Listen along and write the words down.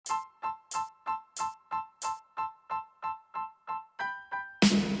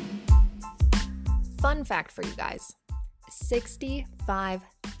Fun fact for you guys,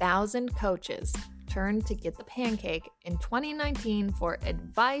 65,000 coaches turned to Get the Pancake in 2019 for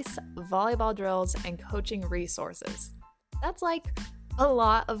advice, volleyball drills, and coaching resources. That's like a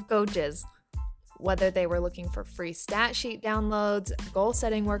lot of coaches. Whether they were looking for free stat sheet downloads,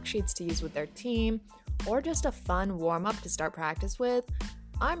 goal-setting worksheets to use with their team, or just a fun warm-up to start practice with,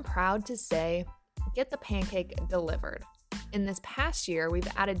 I'm proud to say Get the Pancake delivered. In this past year, we've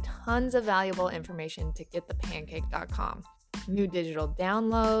added tons of valuable information to getthepancake.com. New digital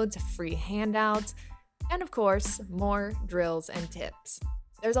downloads, free handouts, and of course, more drills and tips.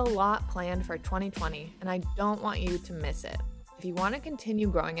 There's a lot planned for 2020, and I don't want you to miss it. If you want to continue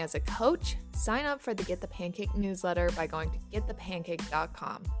growing as a coach, sign up for the Get the Pancake newsletter by going to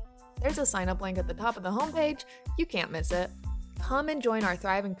getthepancake.com. There's a sign-up link at the top of the homepage. You can't miss it. Come and join our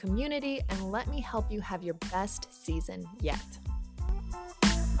thriving community and let me help you have your best season yet.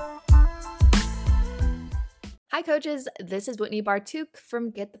 Hi coaches, this is Whitney Bartuk from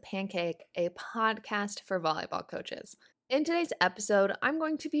Get the Pancake, a podcast for volleyball coaches. In today's episode, I'm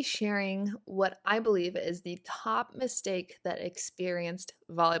going to be sharing what I believe is the top mistake that experienced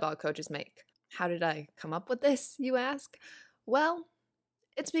volleyball coaches make. How did I come up with this, you ask? Well,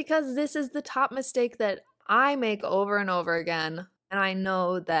 it's because this is the top mistake that I make over and over again, and I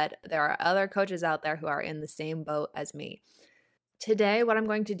know that there are other coaches out there who are in the same boat as me. Today, what I'm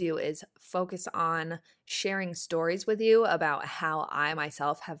going to do is focus on sharing stories with you about how I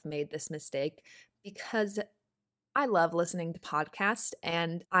myself have made this mistake, because I love listening to podcasts,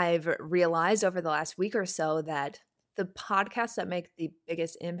 and I've realized over the last week or so that the podcasts that make the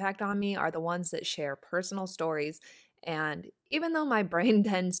biggest impact on me are the ones that share personal stories. And even though my brain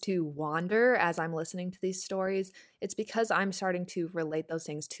tends to wander as I'm listening to these stories, it's because I'm starting to relate those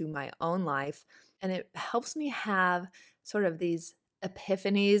things to my own life. And it helps me have sort of these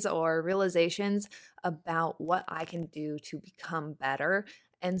epiphanies or realizations about what I can do to become better.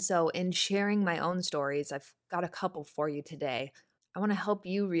 And so in sharing my own stories, I've got a couple for you today. I want to help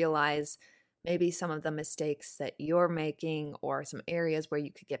you realize maybe some of the mistakes that you're making or some areas where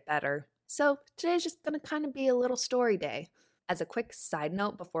you could get better. So today's just going to kind of be a little story day. As a quick side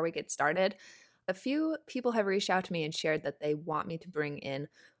note before we get started, a few people have reached out to me and shared that they want me to bring in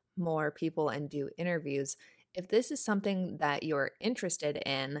more people and do interviews. If this is something that you're interested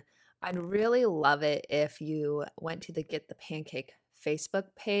in, I'd really love it if you went to the Get the Pancake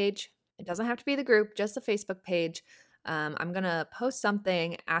Facebook page. It doesn't have to be the group, just the Facebook page. I'm going to post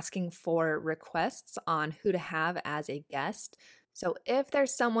something asking for requests on who to have as a guest. So if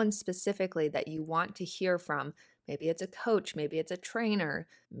there's someone specifically that you want to hear from, maybe it's a coach, maybe it's a trainer,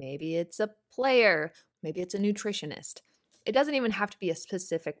 maybe it's a player, maybe it's a nutritionist. It doesn't even have to be a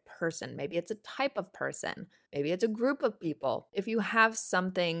specific person. Maybe it's a type of person. Maybe it's a group of people. If you have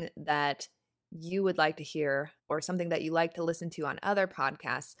something that you would like to hear or something that you like to listen to on other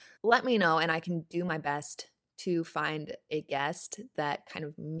podcasts, let me know and I can do my best to find a guest that kind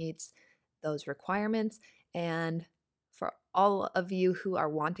of meets those requirements. And for all of you who are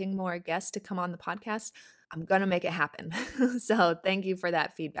wanting more guests to come on the podcast, I'm going to make it happen. So thank you for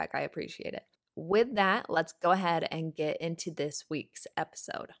that feedback. I appreciate it. With that, let's go ahead and get into this week's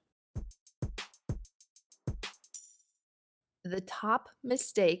episode. The top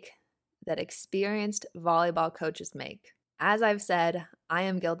mistake that experienced volleyball coaches make. As I've said, I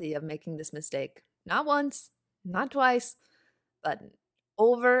am guilty of making this mistake. Not once, not twice, but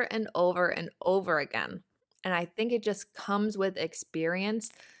over and over and over again. And I think it just comes with experience.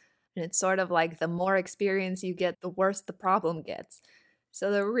 And it's sort of like the more experience you get, the worse the problem gets.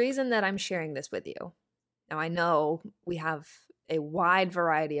 So the reason that I'm sharing this with you, now I know we have a wide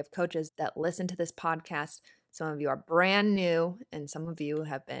variety of coaches that listen to this podcast. Some of you are brand new and some of you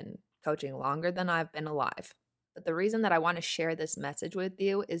have been coaching longer than I've been alive. But the reason that I want to share this message with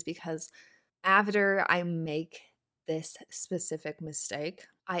you is because after I make this specific mistake,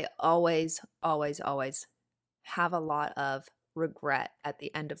 I always have a lot of regret at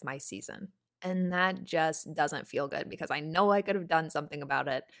the end of my season. And that just doesn't feel good because I know I could have done something about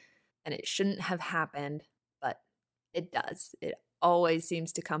it and it shouldn't have happened, but it does. It always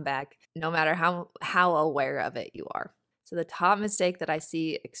seems to come back no matter how aware of it you are. So the top mistake that I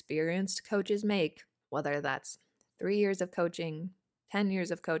see experienced coaches make, whether that's 3 years of coaching, 10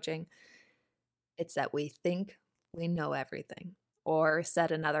 years of coaching, it's that we think we know everything. Or said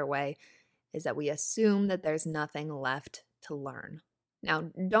another way, is that we assume that there's nothing left to learn.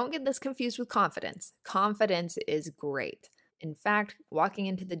 Now, don't get this confused with confidence. Confidence is great. In fact, walking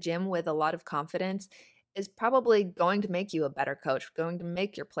into the gym with a lot of confidence is probably going to make you a better coach, going to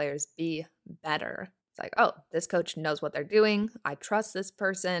make your players be better. It's like, oh, this coach knows what they're doing. I trust this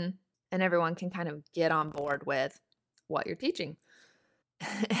person. and everyone can kind of get on board with what you're teaching.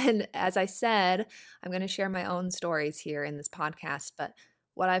 And as I said, I'm going to share my own stories here in this podcast. But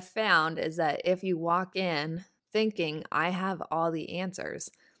what I've found is that if you walk in thinking I have all the answers,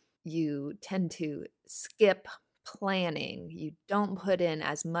 you tend to skip planning. You don't put in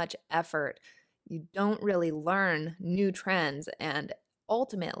as much effort. You don't really learn new trends. And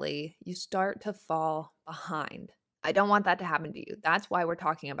ultimately, you start to fall behind. I don't want that to happen to you. That's why we're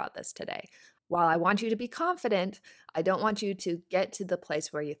talking about this today. While I want you to be confident, I don't want you to get to the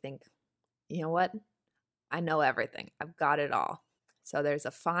place where you think, you know what? I know everything. I've got it all. So there's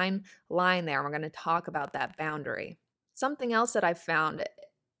a fine line there. We're going to talk about that boundary. Something else that I've found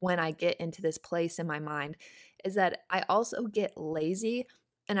when I get into this place in my mind is that I also get lazy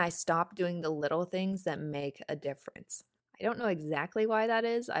and I stop doing the little things that make a difference. I don't know exactly why that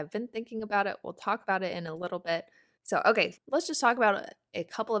is. I've been thinking about it. We'll talk about it in a little bit. So, okay, let's just talk about a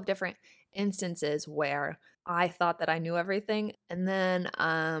couple of different instances where I thought that I knew everything and then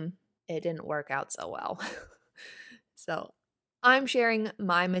it didn't work out so well. So, I'm sharing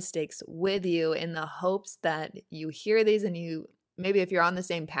my mistakes with you in the hopes that you hear these and you maybe if you're on the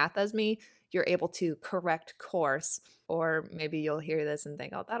same path as me, you're able to correct course. Or maybe you'll hear this and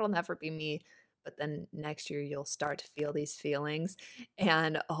think, oh, that'll never be me. But then next year you'll start to feel these feelings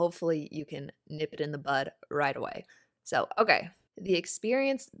and hopefully you can nip it in the bud right away. So, okay, the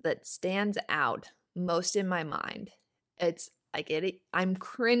experience that stands out most in my mind, I get it. I'm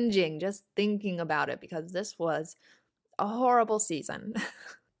cringing just thinking about it because this was a horrible season.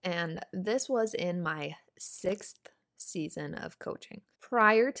 And this was in my 6th season of coaching.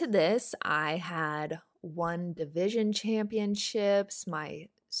 Prior to this, I had won division championships. My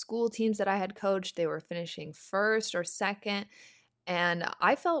school teams that I had coached, they were finishing first or second. And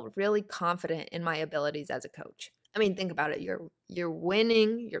I felt really confident in my abilities as a coach. I mean, think about it. You're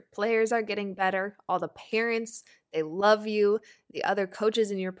winning, your players are getting better, all the parents, they love you. The other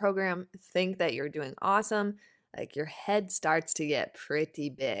coaches in your program think that you're doing awesome. Like your head starts to get pretty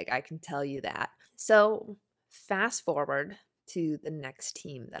big, I can tell you that. So, fast forward to the next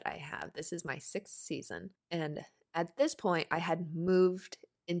team that I have. This is my 6th season. And at this point, I had moved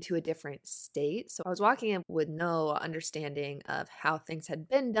into a different state. So I was walking in with no understanding of how things had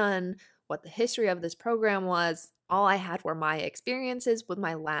been done, what the history of this program was. All I had were my experiences with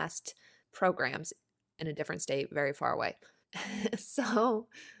my last programs in a different state, very far away. So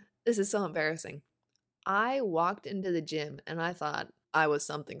this is so embarrassing. I walked into the gym and I thought I was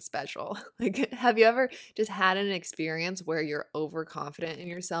something special. Like, have you ever just had an experience where you're overconfident in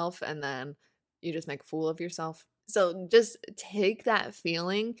yourself and then you just make a fool of yourself? So just take that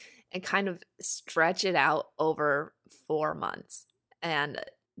feeling and kind of stretch it out over 4 months. And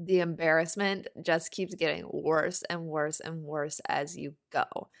the embarrassment just keeps getting worse and worse and worse as you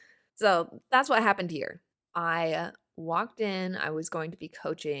go. So that's what happened here. I walked in, I was going to be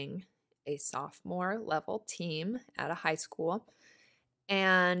coaching a sophomore level team at a high school.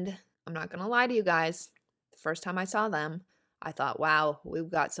 And I'm not going to lie to you guys, the first time I saw them, I thought, wow, we've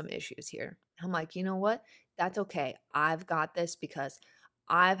got some issues here. I'm like, you know what? That's okay. I've got this because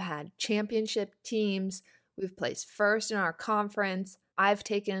I've had championship teams. We've placed first in our conference. I've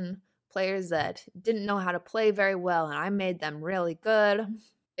taken players that didn't know how to play very well and I made them really good.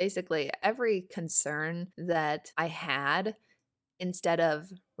 Basically, every concern that I had, instead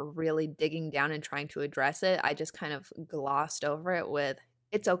of really digging down and trying to address it, I just kind of glossed over it with,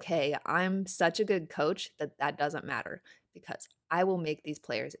 it's okay. I'm such a good coach that doesn't matter because I will make these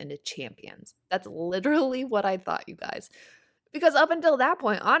players into champions. That's literally what I thought, you guys. Because up until that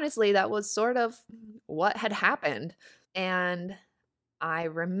point, honestly, that was sort of what had happened. And I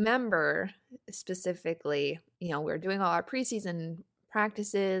remember specifically, we were doing all our preseason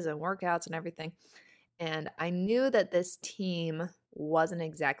practices and workouts and everything. And I knew that this team wasn't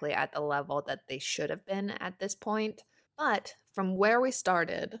exactly at the level that they should have been at this point. But from where we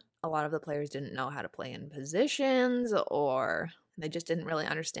started, a lot of the players didn't know how to play in positions or they just didn't really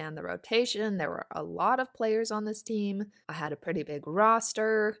understand the rotation. There were a lot of players on this team. I had a pretty big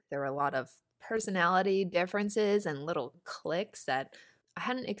roster. There were a lot of personality differences and little cliques that I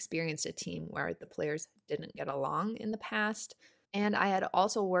hadn't experienced a team where the players didn't get along in the past. And I had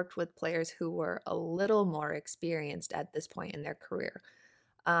also worked with players who were a little more experienced at this point in their career.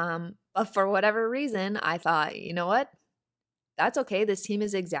 But for whatever reason, I thought, you know what? That's okay. This team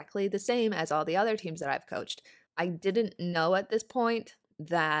is exactly the same as all the other teams that I've coached. I didn't know at this point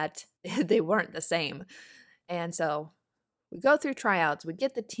that they weren't the same. And so we go through tryouts, we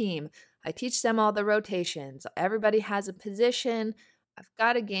get the team, I teach them all the rotations. Everybody has a position. I've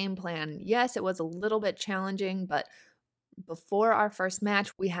got a game plan. Yes, it was a little bit challenging, but before our first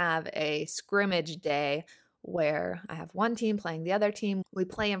match, we have a scrimmage day where I have one team playing the other team. We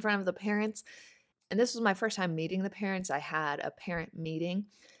play in front of the parents. And this was my first time meeting the parents. I had a parent meeting.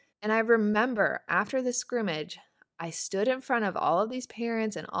 And I remember after the scrimmage, I stood in front of all of these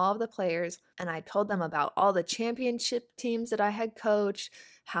parents and all of the players, and I told them about all the championship teams that I had coached,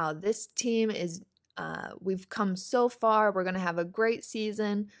 how this team is, we've come so far. We're going to have a great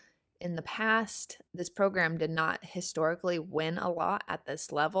season. In the past, this program did not historically win a lot at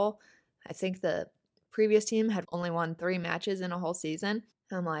this level. I think the previous team had only won 3 matches in a whole season.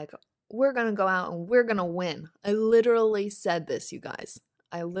 I'm like, we're going to go out and we're going to win. I literally said this, you guys.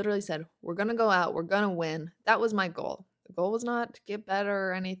 I literally said, we're going to go out, we're going to win. That was my goal. The goal was not to get better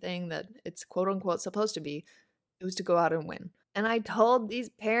or anything that it's quote unquote supposed to be. It was to go out and win. And I told these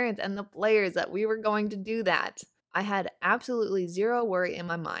parents and the players that we were going to do that. I had absolutely zero worry in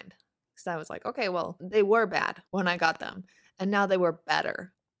my mind. Because I was like, okay, well, they were bad when I got them. And now they were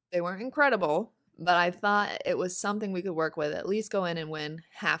better. They weren't incredible, but I thought it was something we could work with, at least go in and win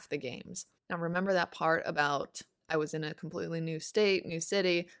half the games. Now, remember that part about I was in a completely new state, new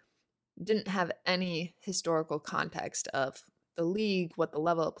city, didn't have any historical context of the league, what the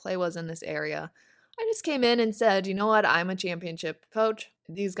level of play was in this area. I just came in and said, you know what, I'm a championship coach.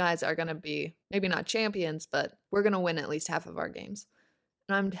 These guys are going to be maybe not champions, but we're going to win at least half of our games.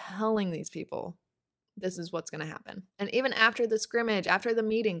 And I'm telling these people, this is what's going to happen. And even after the scrimmage, after the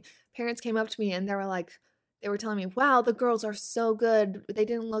meeting, parents came up to me and they were telling me, wow, the girls are so good. They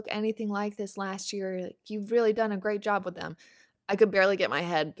didn't look anything like this last year. You've really done a great job with them. I could barely get my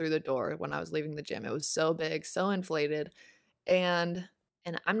head through the door when I was leaving the gym. It was so big, so inflated. And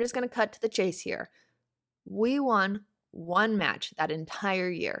I'm just going to cut to the chase here. We won one match that entire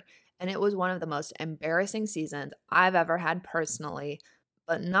year, and it was one of the most embarrassing seasons I've ever had personally.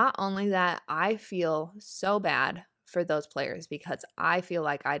 But not only that, I feel so bad for those players because I feel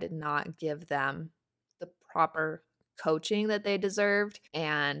like I did not give them the proper coaching that they deserved.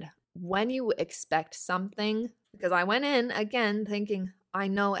 And when you expect something, because I went in again thinking, I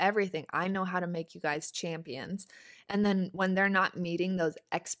know everything. I know how to make you guys champions. And then when they're not meeting those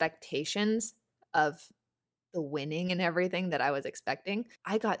expectations of the winning and everything that I was expecting,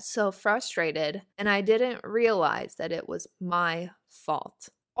 I got so frustrated and I didn't realize that it was my fault.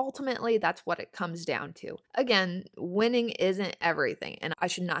 Ultimately, that's what it comes down to. Again, winning isn't everything, and I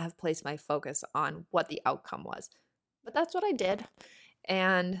should not have placed my focus on what the outcome was. But that's what I did.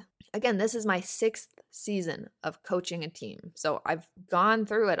 And again, this is my 6th season of coaching a team. So I've gone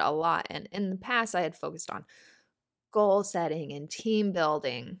through it a lot. And in the past, I had focused on goal setting and team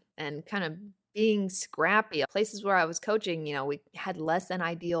building and kind of being scrappy. Places where I was coaching, we had less than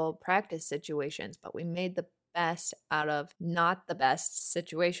ideal practice situations, but we made the best out of not the best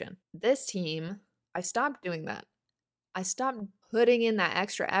situation. This team, I stopped doing that. I stopped putting in that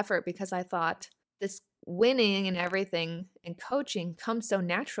extra effort because I thought this winning and everything and coaching comes so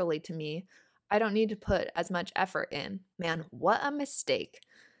naturally to me. I don't need to put as much effort in. Man, what a mistake.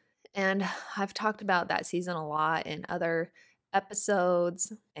 And I've talked about that season a lot in other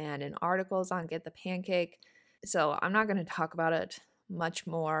episodes and in articles on Get the Pancake. So I'm not going to talk about it much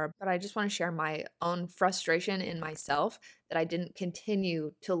more, but I just want to share my own frustration in myself that I didn't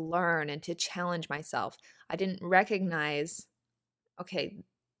continue to learn and to challenge myself. I didn't recognize, okay,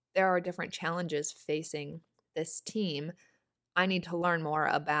 there are different challenges facing this team. I need to learn more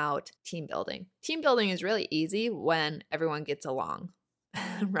about team building. Team building is really easy when everyone gets along,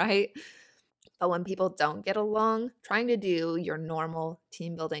 right? But when people don't get along, trying to do your normal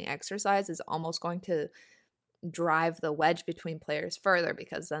team building exercise is almost going to drive the wedge between players further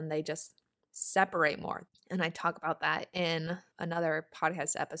because then they just separate more. And I talk about that in another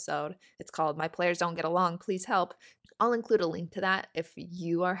podcast episode. It's called My Players Don't Get Along, Please Help. I'll include a link to that if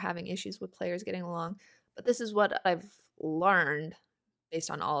you are having issues with players getting along. But this is what I've learned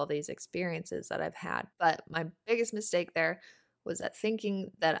based on all of these experiences that I've had. But my biggest mistake there was that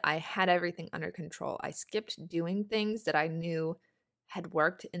thinking that I had everything under control. I skipped doing things that I knew had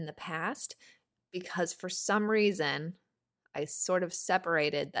worked in the past because for some reason I sort of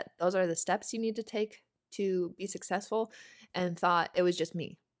separated that those are the steps you need to take to be successful and thought it was just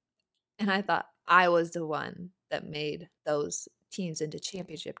me. And I thought I was the one that made those teams into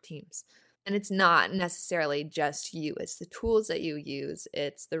championship teams. And it's not necessarily just you. It's the tools that you use.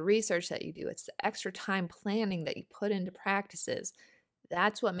 It's the research that you do. It's the extra time planning that you put into practices.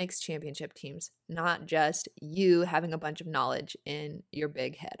 That's what makes championship teams, not just you having a bunch of knowledge in your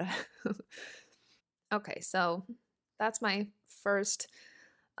big head. Okay, so that's my first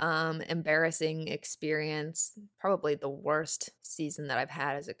embarrassing experience, probably the worst season that I've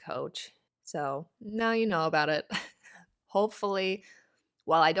had as a coach. So now you know about it. hopefully,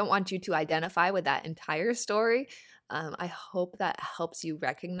 while I don't want you to identify with that entire story, I hope that helps you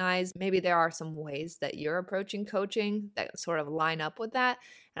recognize maybe there are some ways that you're approaching coaching that sort of line up with that.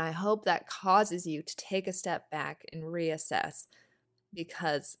 And I hope that causes you to take a step back and reassess,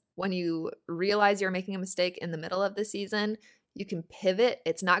 because when you realize you're making a mistake in the middle of the season, you can pivot.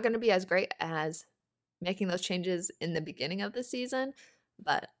 It's not going to be as great as making those changes in the beginning of the season,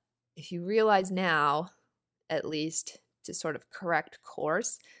 but if you realize now, at least to sort of correct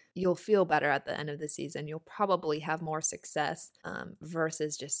course, you'll feel better at the end of the season. You'll probably have more success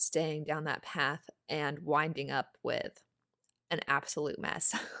versus just staying down that path and winding up with an absolute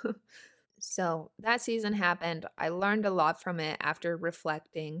mess. So that season happened. I learned a lot from it after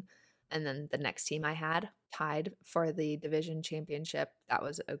reflecting. And then the next team I had tied for the division championship. That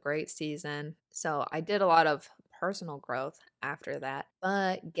was a great season. So I did a lot of personal growth after that.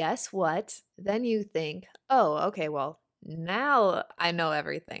 But guess what? Then you think, oh, okay, well, now I know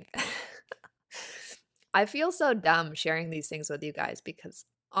everything. I feel so dumb sharing these things with you guys because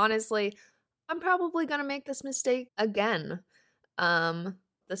honestly, I'm probably going to make this mistake again.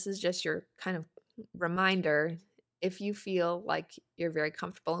 This is just your kind of reminder. If you feel like you're very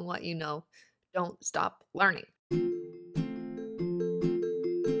comfortable in what you know, don't stop learning.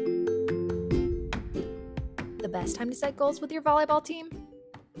 The best time to set goals with your volleyball team?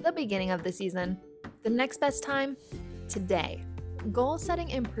 The beginning of the season. The next best time? Today. Goal setting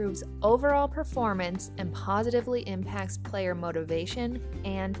improves overall performance and positively impacts player motivation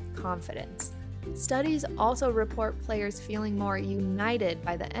and confidence. Studies also report players feeling more united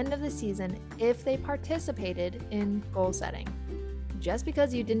by the end of the season if they participated in goal setting. Just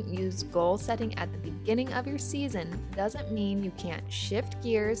because you didn't use goal setting at the beginning of your season doesn't mean you can't shift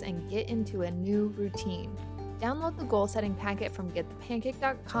gears and get into a new routine. Download the goal setting packet from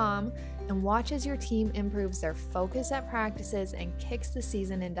getthepancake.com and watch as your team improves their focus at practices and kicks the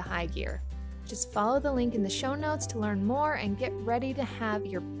season into high gear. Just follow the link in the show notes to learn more and get ready to have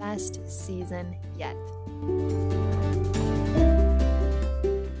your best season yet.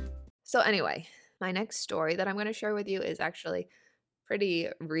 So anyway, my next story that I'm going to share with you is actually pretty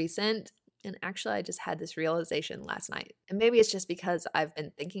recent. And actually, I just had this realization last night. And maybe it's just because I've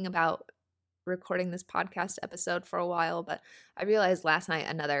been thinking about recording this podcast episode for a while, but I realized last night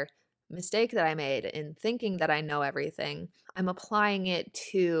another mistake that I made in thinking that I know everything. I'm applying it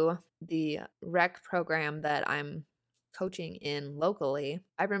to the rec program that I'm coaching in locally.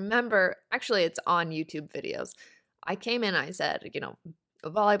 I remember, actually, it's on YouTube videos. I came in, I said,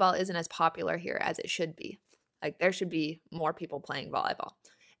 volleyball isn't as popular here as it should be. Like, there should be more people playing volleyball.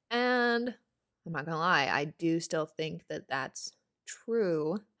 And I'm not gonna lie, I do still think that that's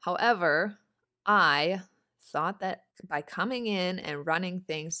true. However, I thought that by coming in and running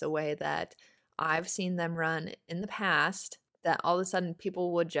things the way that I've seen them run in the past, that all of a sudden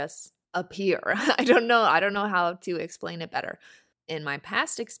people would just appear. I don't know how to explain it better. In my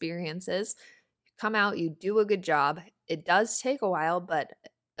past experiences, you come out, you do a good job. It does take a while, but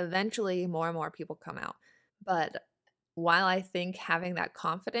eventually more and more people come out. But while I think having that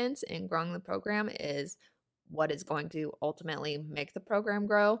confidence in growing the program is what is going to ultimately make the program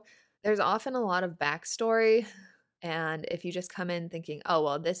grow, there's often a lot of backstory. And if you just come in thinking, oh,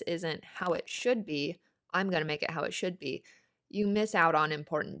 well, this isn't how it should be, I'm going to make it how it should be, you miss out on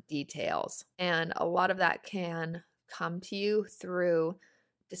important details. And a lot of that can come to you through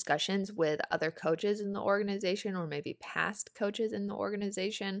discussions with other coaches in the organization or maybe past coaches in the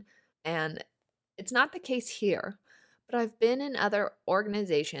organization. And it's not the case here, but I've been in other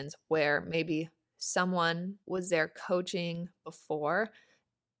organizations where maybe someone was there coaching before.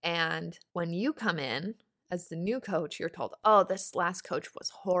 And when you come in as the new coach, you're told, oh, this last coach was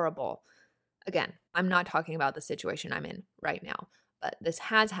horrible. Again, I'm not talking about the situation I'm in right now, but this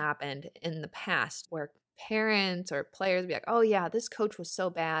has happened in the past where parents or players be like, oh yeah, this coach was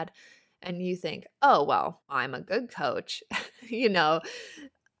so bad. And you think, oh, well, I'm a good coach.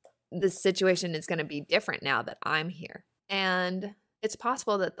 The situation is going to be different now that I'm here. And it's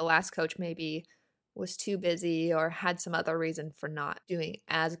possible that the last coach maybe was too busy or had some other reason for not doing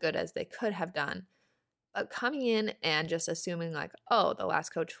as good as they could have done. But coming in and just assuming like, oh, the last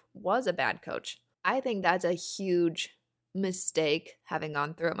coach was a bad coach, I think that's a huge mistake, having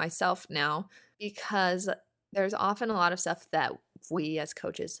gone through it myself now, because there's often a lot of stuff that we as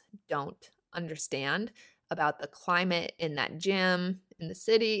coaches don't understand about the climate in that gym, in the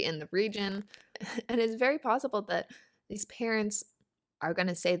city, in the region. And it's very possible that these parents are going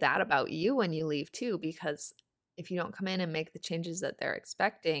to say that about you when you leave too, because if you don't come in and make the changes that they're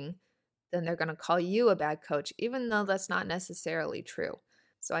expecting, then they're going to call you a bad coach, even though that's not necessarily true.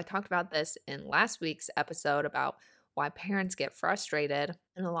 So I talked about this in last week's episode about why parents get frustrated.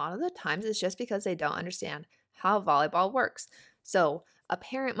 And a lot of the times it's just because they don't understand how volleyball works. So a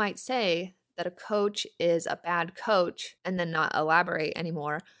parent might say that a coach is a bad coach and then not elaborate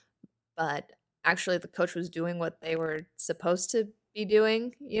anymore, but actually the coach was doing what they were supposed to be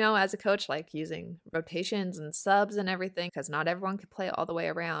doing, as a coach, like using rotations and subs and everything, because not everyone could play all the way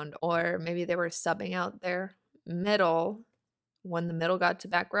around. Or maybe they were subbing out their middle when the middle got to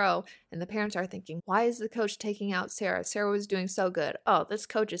back row, and the parents are thinking, why is the coach taking out Sarah? Sarah was doing so good. Oh, this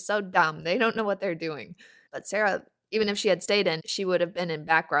coach is so dumb. They don't know what they're doing. But Sarah, even if she had stayed in, she would have been in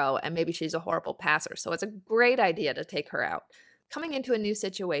back row, and maybe she's a horrible passer. So it's a great idea to take her out. Coming into a new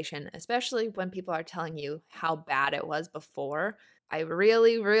situation, especially when people are telling you how bad it was before, I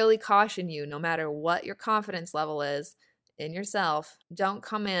really, really caution you, no matter what your confidence level is in yourself, don't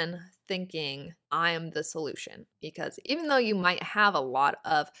come in thinking I am the solution. Because even though you might have a lot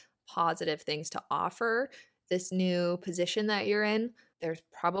of positive things to offer, this new position that you're in, there's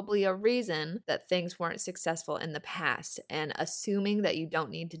probably a reason that things weren't successful in the past. And assuming that you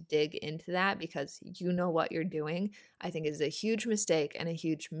don't need to dig into that because you know what you're doing, I think is a huge mistake and a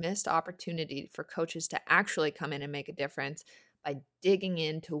huge missed opportunity for coaches to actually come in and make a difference by digging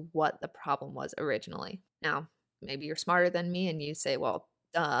into what the problem was originally. Now, maybe you're smarter than me and you say, well,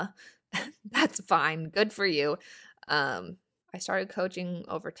 duh, that's fine. Good for you. I started coaching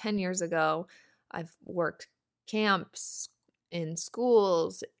over 10 years ago. I've worked camps, in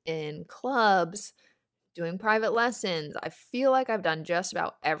schools, in clubs, doing private lessons. I feel like I've done just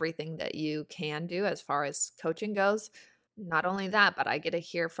about everything that you can do as far as coaching goes. Not only that, but I get to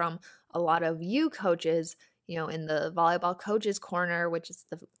hear from a lot of you coaches, in the Volleyball Coaches Corner, which is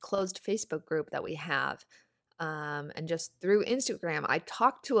the closed Facebook group that we have. And just through Instagram, I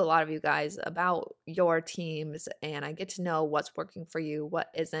talk to a lot of you guys about your teams and I get to know what's working for you, what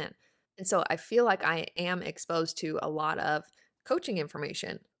isn't. And so I feel like I am exposed to a lot of coaching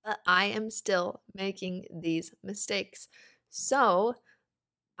information, but I am still making these mistakes. So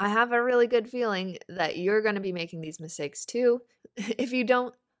I have a really good feeling that you're going to be making these mistakes too. If you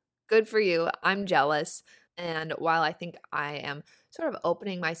don't, good for you. I'm jealous. And while I think I am sort of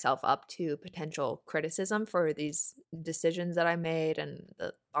opening myself up to potential criticism for these decisions that I made and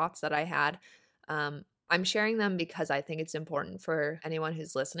the thoughts that I had, I'm sharing them because I think it's important for anyone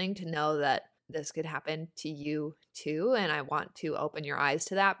who's listening to know that this could happen to you too. And I want to open your eyes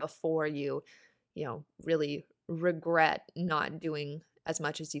to that before you, really regret not doing as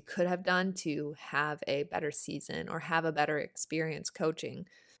much as you could have done to have a better season or have a better experience coaching.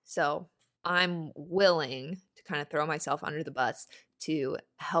 So I'm willing to kind of throw myself under the bus to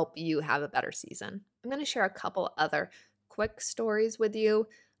help you have a better season. I'm going to share a couple other quick stories with you,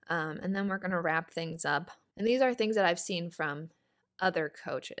 and then we're going to wrap things up. And these are things that I've seen from other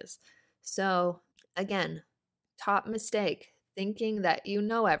coaches. So again, top mistake, thinking that you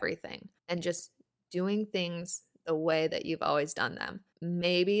know everything and just doing things the way that you've always done them.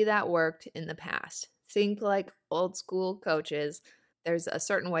 Maybe that worked in the past. Think like old school coaches. There's a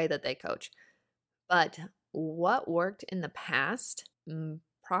certain way that they coach. But what worked in the past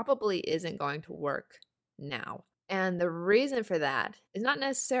probably isn't going to work now. And the reason for that is not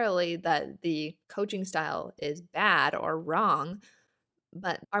necessarily that the coaching style is bad or wrong,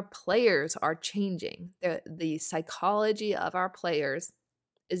 but our players are changing. The psychology of our players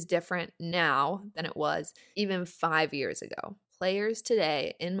is different now than it was even 5 years ago. Players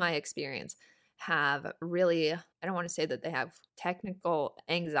today, in my experience, have really, I don't want to say that they have technical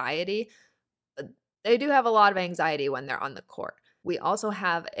anxiety, but they do have a lot of anxiety when they're on the court. We also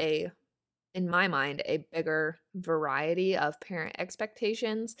have in my mind, a bigger variety of parent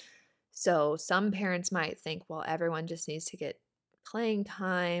expectations. So some parents might think, well, everyone just needs to get playing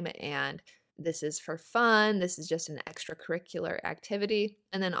time and this is for fun. This is just an extracurricular activity.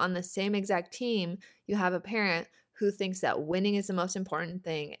 And then on the same exact team, you have a parent who thinks that winning is the most important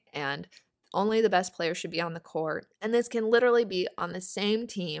thing and only the best players should be on the court. And this can literally be on the same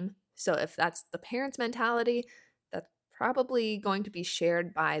team. So if that's the parent's mentality, that's probably going to be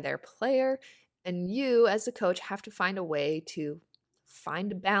shared by their player. And you, as a coach, have to find a way to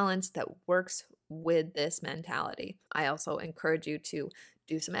find a balance that works with this mentality. I also encourage you to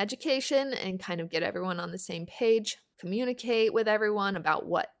do some education and kind of get everyone on the same page, communicate with everyone about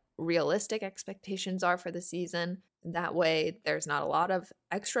what realistic expectations are for the season. That way, there's not a lot of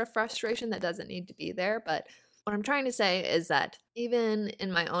extra frustration that doesn't need to be there. But what I'm trying to say is that even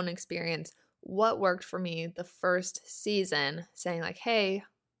in my own experience, what worked for me the first season, saying like, hey,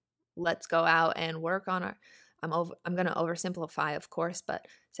 let's go out and work on our, I'm going to oversimplify, of course, but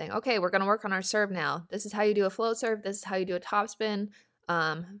saying, okay, we're going to work on our serve now. This is how you do a float serve. This is how you do a topspin.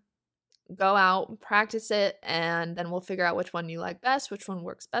 go out, practice it, and then we'll figure out which one you like best, which one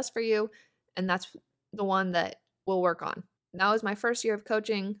works best for you, and that's the one that we'll work on. That was my first year of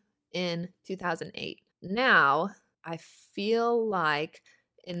coaching in 2008. Now, I feel like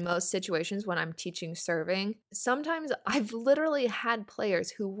in most situations when I'm teaching serving, sometimes I've literally had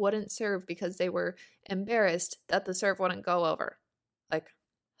players who wouldn't serve because they were embarrassed that the serve wouldn't go over. Like,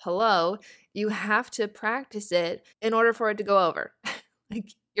 hello, you have to practice it in order for it to go over.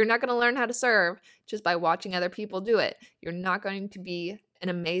 Like, you're not going to learn how to serve just by watching other people do it. You're not going to be an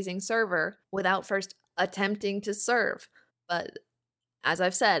amazing server without first attempting to serve. But as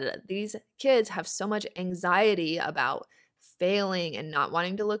I've said, these kids have so much anxiety about failing and not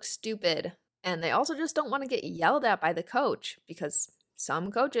wanting to look stupid. And they also just don't want to get yelled at by the coach because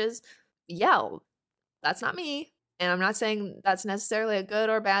some coaches yell. That's not me. And I'm not saying that's necessarily a good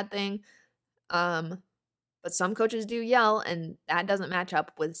or bad thing. But some coaches do yell, and that doesn't match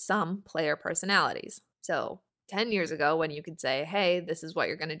up with some player personalities. So 10 years ago, when you could say, hey, this is what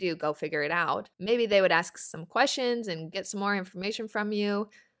you're going to do, go figure it out, maybe they would ask some questions and get some more information from you,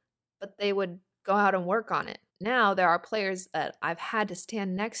 but they would go out and work on it. Now there are players that I've had to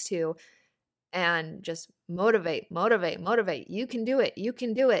stand next to and just motivate. You can do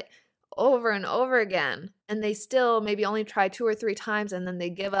it over and over again. And they still maybe only try 2 or 3 times and then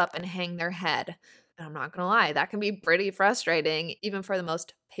they give up and hang their head. And I'm not going to lie, that can be pretty frustrating, even for the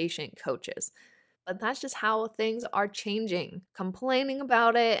most patient coaches. But that's just how things are changing. Complaining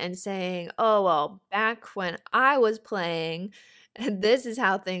about it and saying, oh, well, back when I was playing, and this is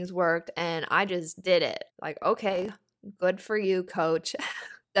how things worked, and I just did it. Like, okay, good for you, coach.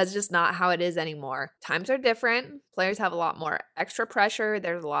 That's just not how it is anymore. Times are different. Players have a lot more extra pressure.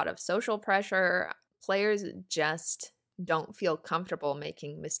 There's a lot of social pressure. Players just don't feel comfortable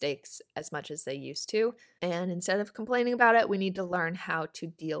making mistakes as much as they used to. And instead of complaining about it, we need to learn how to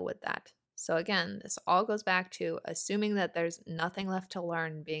deal with that. So again, this all goes back to assuming that there's nothing left to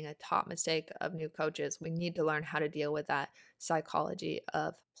learn being a top mistake of new coaches. We need to learn how to deal with that psychology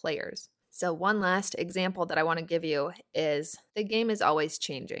of players. So one last example that I want to give you is the game is always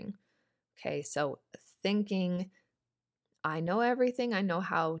changing. Okay, so thinking, I know everything. I know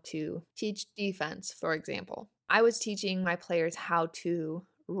how to teach defense, for example. I was teaching my players how to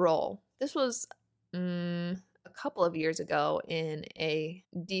roll. This was a couple of years ago in a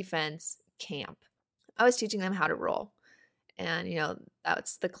defense camp. I was teaching them how to roll. And,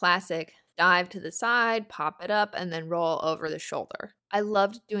 that's the classic dive to the side, pop it up, and then roll over the shoulder. I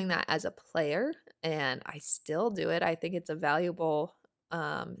loved doing that as a player, and I still do it. I think it's a valuable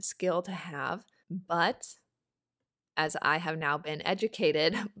skill to have. But as I have now been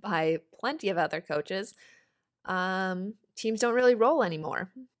educated by plenty of other coaches, teams don't really roll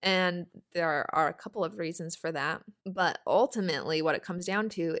anymore. And there are a couple of reasons for that. But ultimately, what it comes down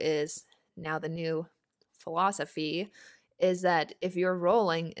to is now the new philosophy is that if you're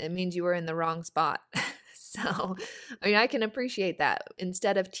rolling, it means you were in the wrong spot. So, I can appreciate that.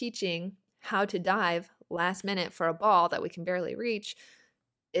 Instead of teaching how to dive last minute for a ball that we can barely reach,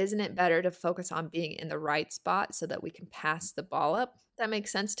 isn't it better to focus on being in the right spot so that we can pass the ball up? That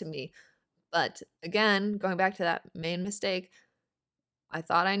makes sense to me. But again, going back to that main mistake, I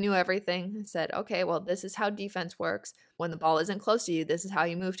thought I knew everything. I said, okay, well, this is how defense works. When the ball isn't close to you, this is how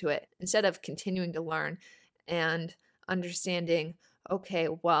you move to it. Instead of continuing to learn and understanding, okay,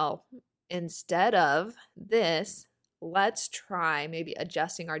 well, instead of this, let's try maybe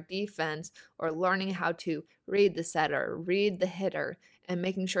adjusting our defense or learning how to read the setter, read the hitter, and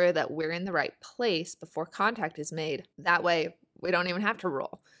making sure that we're in the right place before contact is made. That way, we don't even have to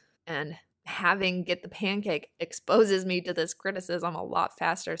roll. And having Get the Pancake exposes me to this criticism a lot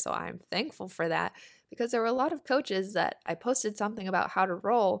faster, so I'm thankful for that, because there were a lot of coaches that I posted something about how to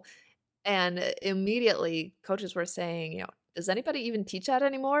roll, and immediately coaches were saying, does anybody even teach that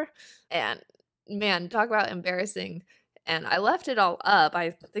anymore? And man, talk about embarrassing. And I left it all up.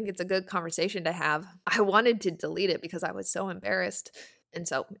 I think it's a good conversation to have. I wanted to delete it because I was so embarrassed. And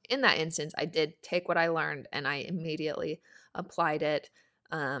so in that instance, I did take what I learned and I immediately applied it.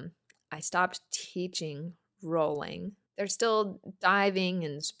 I stopped teaching rolling. There's still diving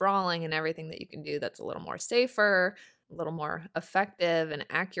and sprawling and everything that you can do that's a little more safer, a little more effective and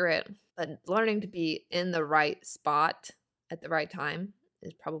accurate. But learning to be in the right spot at the right time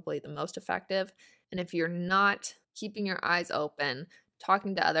is probably the most effective. And if you're not keeping your eyes open,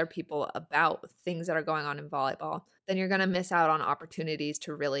 talking to other people about things that are going on in volleyball, then you're going to miss out on opportunities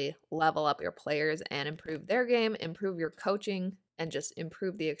to really level up your players and improve their game, improve your coaching, and just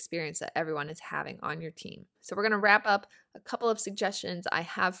improve the experience that everyone is having on your team. So we're going to wrap up a couple of suggestions I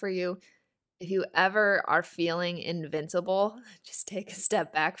have for you. If you ever are feeling invincible, just take a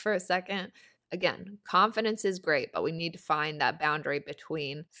step back for a second. Again, confidence is great, but we need to find that boundary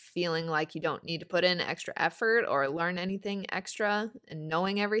between feeling like you don't need to put in extra effort or learn anything extra and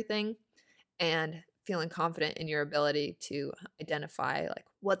knowing everything, and feeling confident in your ability to identify like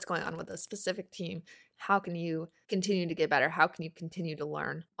what's going on with a specific team. How can you continue to get better? How can you continue to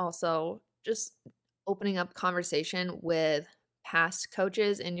learn? Also, just opening up conversation with past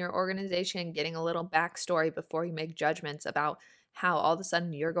coaches in your organization, getting a little backstory before you make judgments about how all of a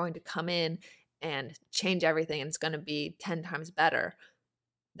sudden you're going to come in and change everything and it's going to be 10 times better.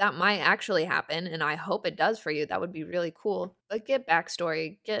 That might actually happen, and I hope it does for you. That would be really cool. But get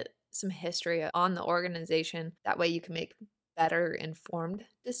backstory, get some history on the organization. That way you can make better informed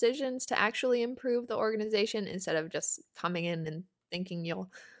decisions to actually improve the organization instead of just coming in and thinking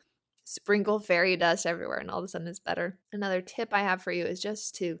you'll sprinkle fairy dust everywhere and all of a sudden it's better. Another tip I have for you is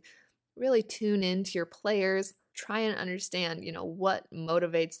just to really tune into your players, try and understand, what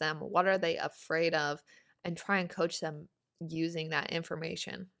motivates them, what are they afraid of, and try and coach them using that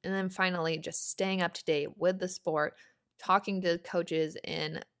information. And then finally, just staying up to date with the sport, talking to coaches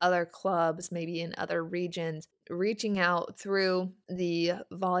in other clubs, maybe in other regions, reaching out through the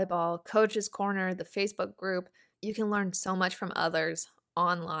Volleyball Coaches Corner, the Facebook group. You can learn so much from others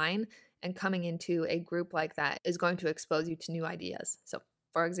online, and coming into a group like that is going to expose you to new ideas. So,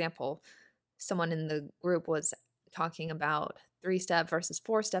 for example, someone in the group was talking about 3-step versus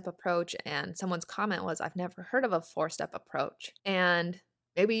 4-step approach, and someone's comment was, I've never heard of a 4-step approach. And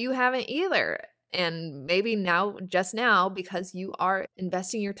maybe you haven't either. And maybe just now, because you are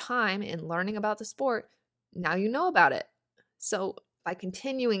investing your time in learning about the sport, now you know about it. So by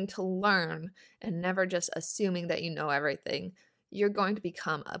continuing to learn and never just assuming that you know everything, you're going to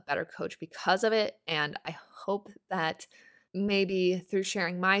become a better coach because of it. And I hope that maybe through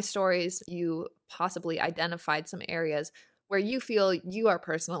sharing my stories, you possibly identified some areas where you feel you are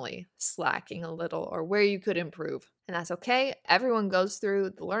personally slacking a little or where you could improve. And that's okay. Everyone goes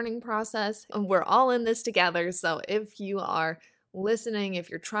through the learning process and we're all in this together. So if you are listening, if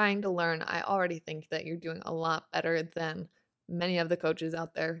you're trying to learn, I already think that you're doing a lot better than many of the coaches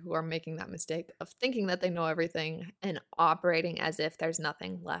out there who are making that mistake of thinking that they know everything and operating as if there's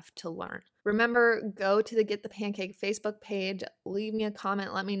nothing left to learn. Remember, go to the Get the Pancake Facebook page, leave me a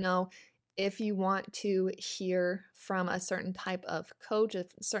comment, let me know if you want to hear from a certain type of coach, a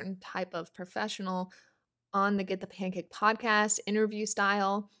certain type of professional on the Get the Pancake podcast, interview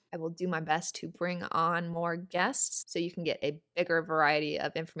style. I will do my best to bring on more guests so you can get a bigger variety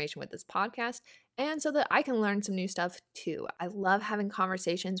of information with this podcast and so that I can learn some new stuff too. I love having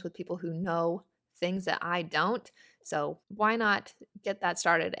conversations with people who know things that I don't. So why not get that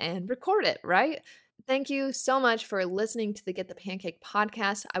started and record it, right? Thank you so much for listening to the Get the Pancake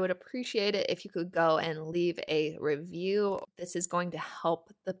podcast. I would appreciate it if you could go and leave a review. This is going to help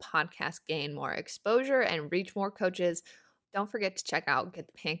the podcast gain more exposure and reach more coaches. Don't forget to check out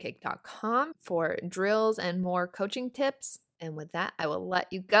getthepancake.com for drills and more coaching tips. And with that, I will let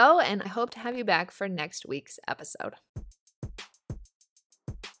you go, and I hope to have you back for next week's episode.